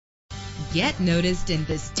get noticed in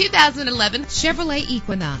this 2011 Chevrolet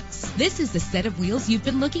Equinox. This is the set of wheels you've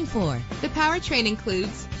been looking for. The powertrain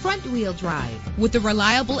includes front-wheel drive with a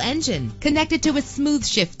reliable engine connected to a smooth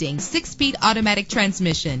shifting 6-speed automatic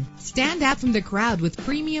transmission. Stand out from the crowd with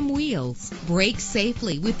premium wheels. Brake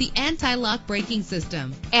safely with the anti-lock braking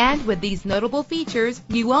system. And with these notable features,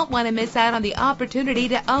 you won't want to miss out on the opportunity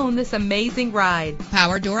to own this amazing ride.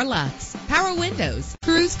 Power door locks, power windows,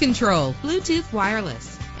 cruise control, Bluetooth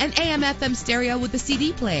wireless, an AM/FM stereo with a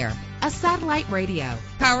CD player, a satellite radio,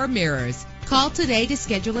 power mirrors. Call today to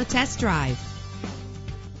schedule a test drive.